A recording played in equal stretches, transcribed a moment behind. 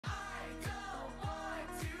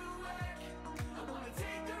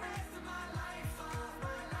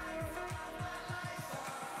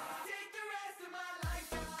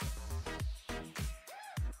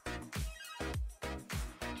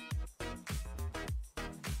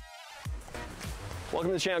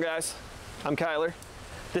Welcome to the channel, guys. I'm Kyler.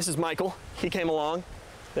 This is Michael. He came along.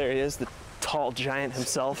 There he is, the tall giant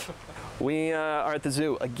himself. We are at the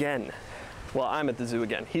zoo again. Well, I'm at the zoo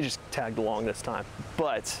again. He just tagged along this time.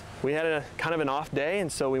 But we had a kind of an off day, and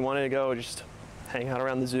so we wanted to go just hang out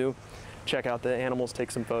around the zoo, check out the animals,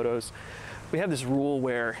 take some photos. We have this rule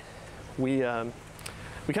where we kind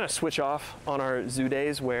of switch off on our zoo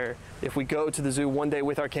days, where if we go to the zoo one day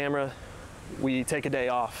with our camera, we take a day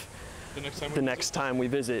off the next time we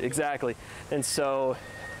visit. Exactly. And so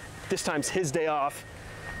this time's his day off.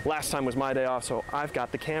 Last time was my day off, so I've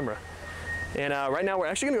got the camera. And right now we're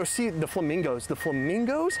actually gonna go see the flamingos. The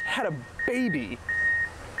flamingos had a baby,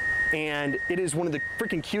 and it is one of the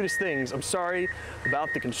freaking cutest things. I'm sorry about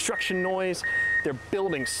the construction noise. They're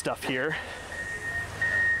building stuff here.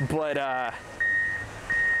 But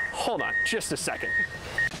hold on just a second.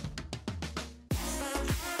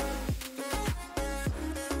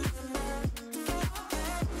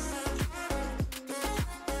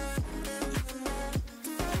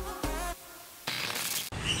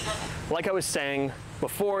 Like I was saying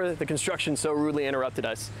before the construction so rudely interrupted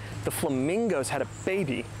us, the flamingos had a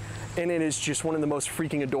baby, and it is just one of the most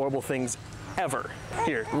freaking adorable things ever.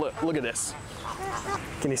 Here, look at this.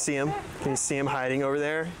 Can you see him? Can you see him hiding over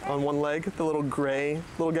there on one leg? The little gray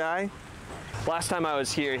little guy. Last time I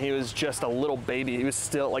was here, he was just a little baby. He was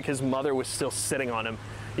still, like, his mother was still sitting on him,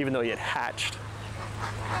 even though he had hatched.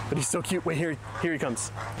 But he's so cute. Wait, here he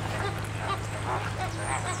comes.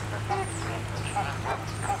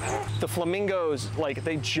 The flamingos, like,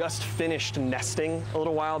 they just finished nesting a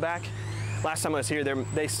little while back. Last time I was here,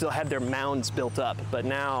 they still had their mounds built up, but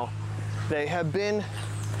now they have been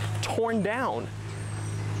torn down.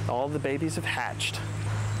 All the babies have hatched.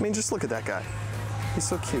 I mean, just look at that guy. He's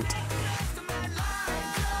so cute.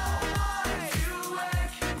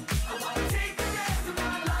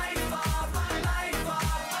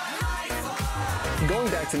 Going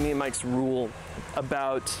back to me and Mike's rule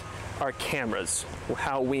about our cameras,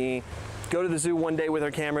 how we go to the zoo one day with our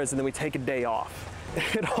cameras and then we take a day off.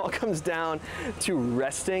 It all comes down to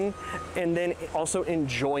resting and then also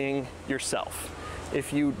enjoying yourself.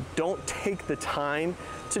 If you don't take the time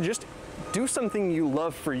to just do something you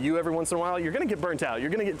love for you every once in a while, you're gonna get burnt out. You're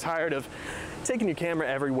gonna get tired of taking your camera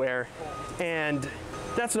everywhere, and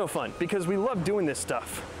that's no fun because we love doing this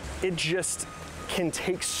stuff. It just can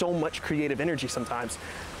take so much creative energy sometimes.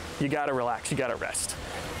 You gotta relax, you gotta rest.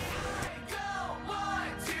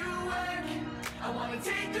 I wanna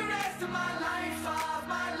take the rest of my life off,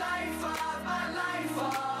 my life off, my life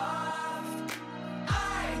off.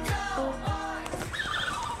 I don't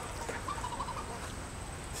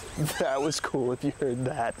want. That was cool if you heard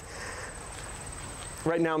that.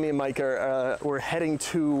 Right now, me and Mike are we're heading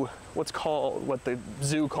to what the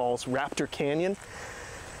zoo calls Raptor Canyon.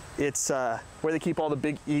 It's where they keep all the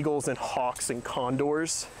big eagles and hawks and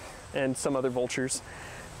condors and some other vultures.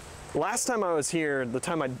 Last time I was here, the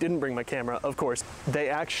time I didn't bring my camera, of course, they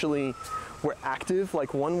actually were active.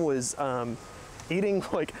 Like, one was eating,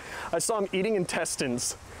 like, I saw him eating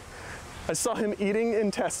intestines. I saw him eating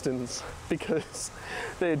intestines because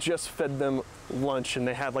they had just fed them lunch and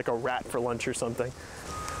they had like a rat for lunch or something.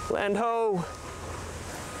 Land ho!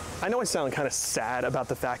 I know I sound kind of sad about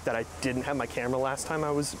the fact that I didn't have my camera last time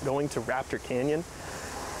I was going to Raptor Canyon.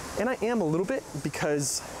 And I am a little bit,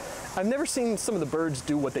 because I've never seen some of the birds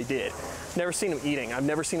do what they did. Never seen them eating. I've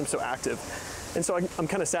never seen them so active. And so I'm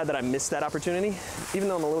kind of sad that I missed that opportunity, even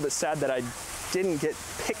though I'm a little bit sad that I didn't get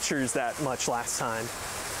pictures that much last time.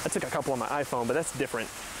 I took a couple on my iPhone, but that's different.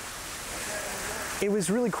 It was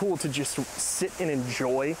really cool to just sit and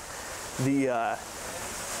enjoy the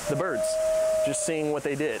birds, just seeing what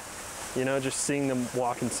they did. You know, just seeing them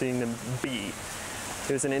walk and seeing them be.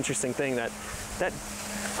 It was an interesting thing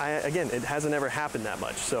again, it hasn't ever happened that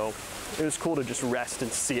much, so it was cool to just rest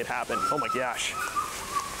and see it happen. Oh my gosh.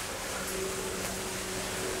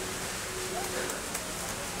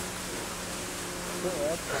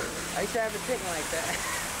 I used to have a chicken like that.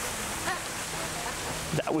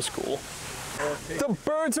 That was cool. The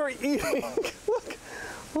birds are eating.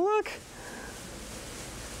 Look.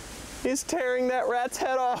 He's tearing that rat's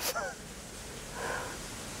head off.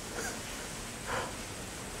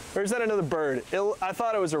 Or is that another bird? I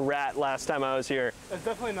thought it was a rat last time I was here. It's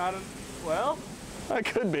definitely not well? It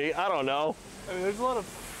could be, I don't know. I mean, there's a lot of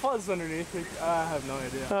fuzz underneath. I have no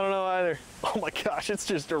idea. I don't know either. Oh my gosh, it's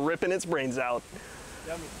just ripping its brains out.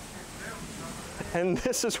 Yummy. And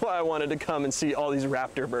this is why I wanted to come and see all these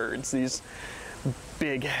raptor birds, these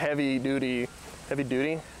big heavy duty?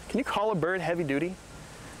 Can you call a bird heavy duty?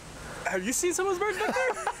 Have you seen some of those birds back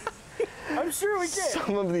there? I'm sure we can.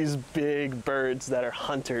 Some of these big birds that are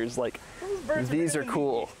hunters, like birds These bigger are than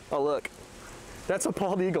cool. Oh, look. That's a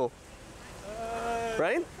bald eagle.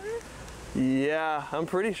 Right? Yeah, I'm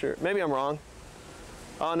pretty sure. Maybe I'm wrong.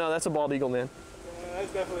 Oh, no, that's a bald eagle, man.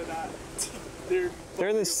 That's definitely not. They're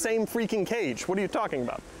in the same freaking cage. What are you talking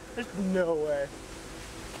about? There's no way.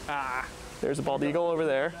 Ah, there's a bald eagle over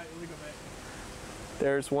there.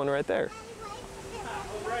 There's one right there.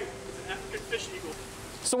 Oh, right. It's an African fish eagle.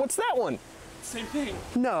 So what's that one? Same thing.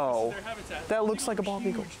 No. Their habitat. That looks like a bald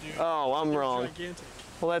eagle. Dude. Oh, I'm wrong. Gigantic.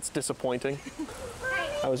 Well, that's disappointing.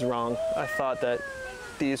 I was wrong. I thought that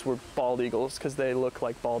these were bald eagles because they look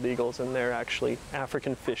like bald eagles and they're actually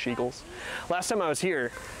African fish eagles. Last time I was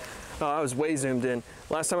here, I was way zoomed in.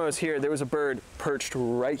 Last time I was here, there was a bird perched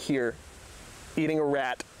right here, eating a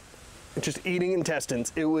rat, just eating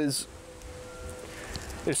intestines. It was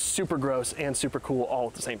super gross and super cool all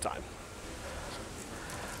at the same time.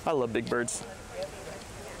 I love big birds.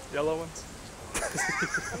 Yellow ones.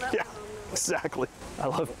 Yeah, exactly. I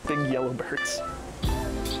love big yellow birds.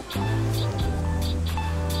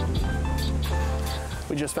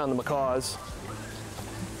 We just found the macaws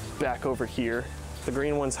back over here. The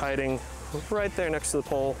green one's hiding right there next to the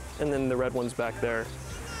pole, and then the red one's back there.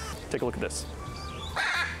 Take a look at this.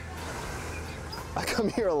 I come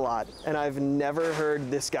here a lot, and I've never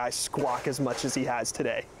heard this guy squawk as much as he has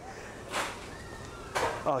today.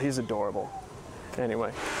 Oh, he's adorable.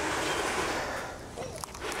 Anyway.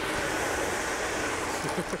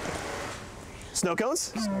 Snow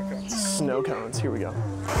cones? Snow cones. Snow cones, here we go.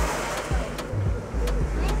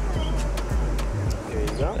 There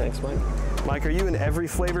you go. Thanks, Mike. Mike, are you an every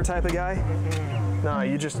flavor type of guy? No,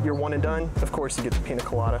 you're one and done? Of course you get the pina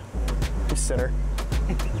colada. You sinner.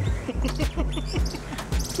 I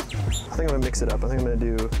think I'm gonna mix it up. I think I'm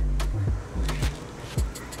gonna do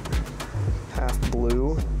half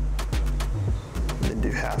blue, and then do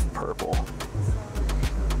half purple.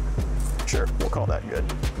 Sure, we'll call that good.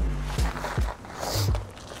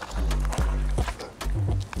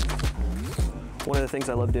 One of the things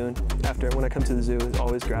I love doing when I come to the zoo is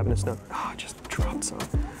always grabbing a snow. Oh, I just dropped some.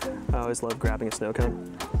 I always love grabbing a snow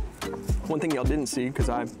cone. One thing y'all didn't see, because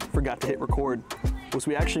I forgot to hit record, was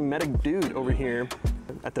we actually met a dude over here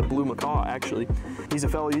at the Blue Macaw, actually. He's a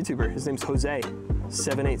fellow YouTuber. His name's Jose,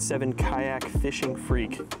 787 Kayak Fishing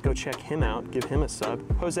Freak. Go check him out, give him a sub.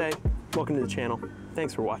 Jose, welcome to the channel.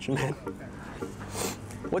 Thanks for watching, man.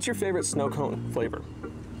 What's your favorite snow cone flavor?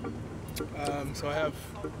 So I have.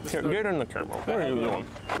 Here, get in the camera. What are you doing?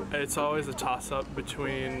 It's always a toss-up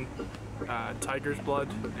between tiger's blood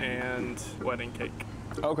and wedding cake.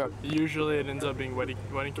 Okay. Usually it ends up being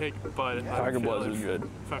wedding cake, but if Tiger blood is good.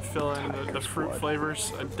 If I fill in the fruit blood.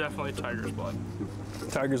 flavors, definitely tiger's blood.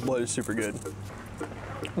 Tiger's blood is super good.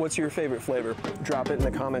 What's your favorite flavor? Drop it in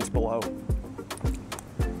the comments below.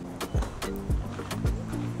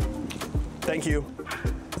 Thank you.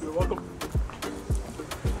 You're welcome.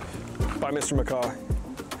 Bye, Mr. Macaw.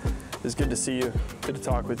 It's good to see you. Good to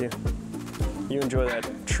talk with you. You enjoy that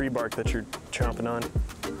tree bark that you're chomping on.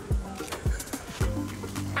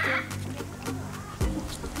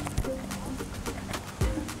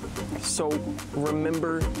 So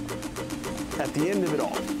remember, at the end of it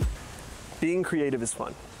all, being creative is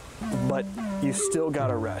fun, but you still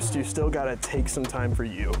gotta rest. You still gotta take some time for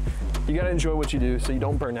you. You gotta enjoy what you do so you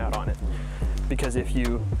don't burn out on it. Because if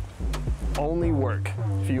you only work,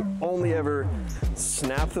 if you only ever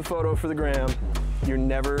snap the photo for the gram, you're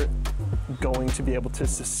never going to be able to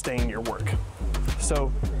sustain your work. So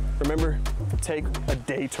remember, take a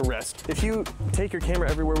day to rest. If you take your camera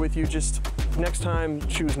everywhere with you, just next time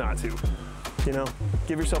choose not to. You know,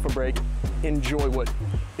 give yourself a break, enjoy what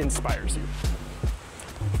inspires you.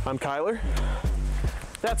 I'm Kyler,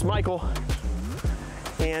 that's Michael,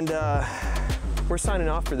 and we're signing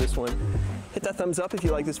off for this one. Hit that thumbs up if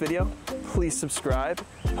you like this video. Please subscribe.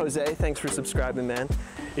 Jose, thanks for subscribing, man.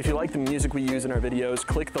 If you like the music we use in our videos,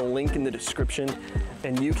 click the link in the description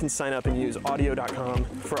and you can sign up and use audio.com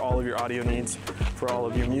for all of your audio needs, for all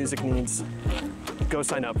of your music needs. Go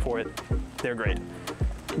sign up for it. They're great.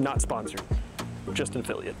 Not sponsored, just an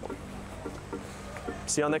affiliate.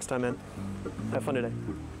 See y'all next time, man. Have fun today.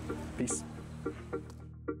 Peace.